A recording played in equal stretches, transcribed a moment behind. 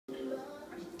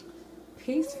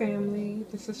Peace family,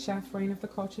 this is Chef Rain of the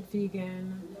Cultured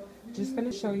Vegan. Just going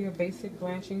to show you a basic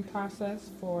blanching process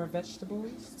for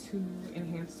vegetables to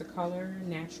enhance the color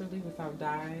naturally without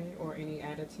dye or any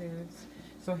additives.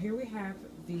 So here we have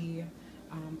the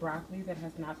broccoli that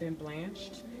has not been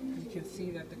blanched. You can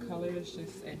see that the color is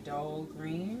just a dull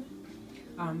green.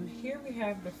 Here we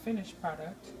have the finished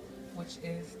product, which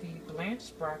is the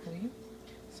blanched broccoli.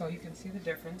 So you can see the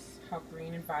difference, how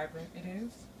green and vibrant it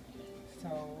is.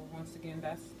 So once again,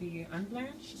 that's the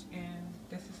unblanched and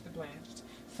this is the blanched.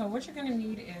 So what you're going to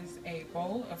need is a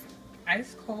bowl of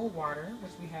ice cold water,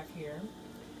 which we have here,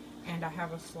 and I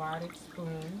have a slotted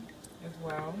spoon as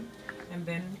well. And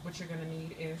then what you're going to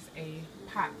need is a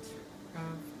pot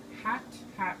of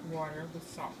hot water with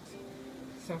salt.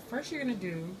 So first you're going to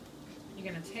do, you're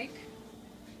going to take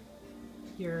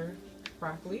your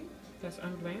broccoli that's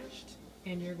unblanched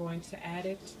and you're going to add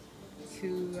it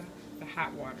to the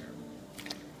hot water.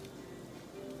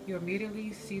 You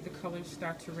immediately see the colors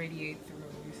start to radiate through.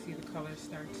 You see the colors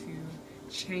start to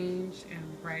change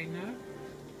and brighten up.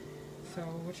 So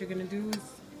what you're going to do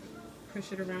is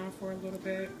push it around for a little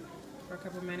bit, for a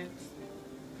couple minutes.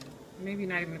 Maybe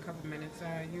not even a couple minutes.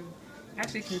 You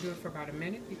actually can do it for about a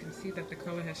minute. You can see that the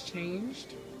color has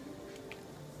changed.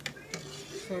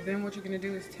 So then what you're going to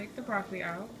do is take the broccoli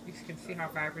out. You can see how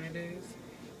vibrant it is.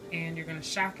 And you're going to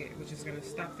shock it, which is going to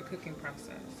stop the cooking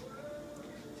process.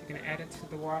 You're going to add it to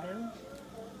the water,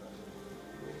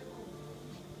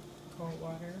 cold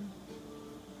water,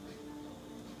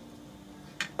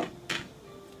 and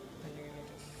you're going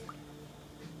to just,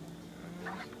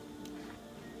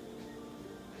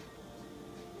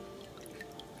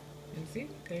 and see,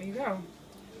 there you go.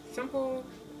 Simple,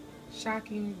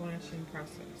 shocking blanching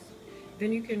process.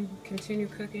 Then you can continue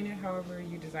cooking it however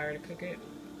you desire to cook it,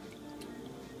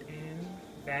 and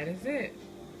that is it.